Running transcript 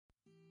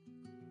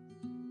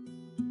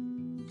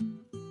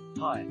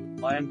Hi,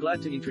 I am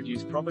glad to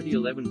introduce property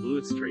 11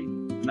 Bluett Street,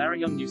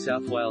 Marayong, New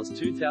South Wales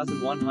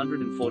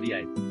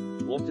 2148.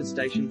 Walked a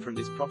station from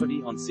this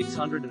property on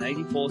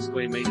 684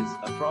 square meters,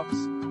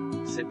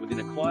 approx. Set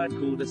within a quiet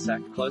cul-de-sac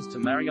close to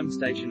Marayong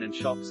Station and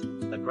shops,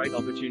 a great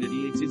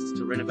opportunity exists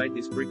to renovate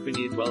this brick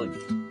veneer dwelling.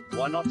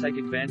 Why not take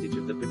advantage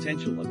of the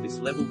potential of this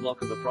level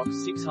block of approx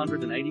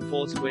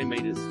 684 square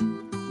meters?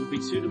 Would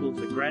be suitable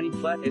for granny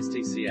flat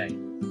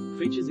STCA.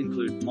 Features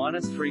include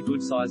 -3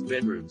 good-sized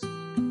bedrooms,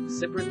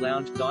 separate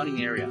lounge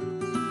dining area,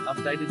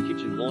 updated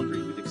kitchen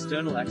laundry with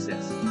external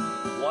access,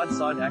 wide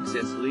side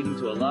access leading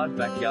to a large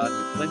backyard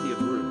with plenty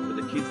of room for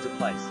the kids to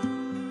place,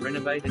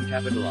 renovate and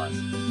capitalize.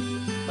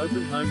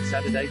 Open home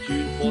Saturday,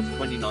 June 4,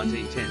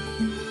 2019 10.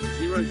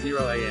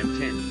 00 AM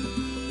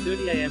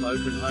 10:30 AM.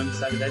 Open home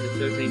Saturday the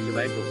 13th of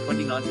April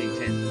 2019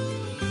 10.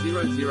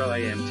 00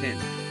 AM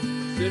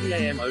 10:30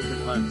 AM. Open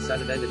home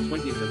Saturday the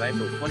 20th of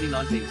April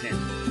 2019 10.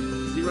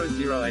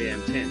 00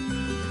 AM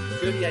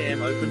 10:30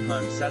 AM. Open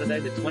home Saturday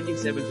the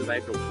 27th of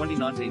April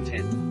 2019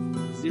 10.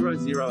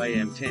 00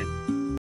 AM 10.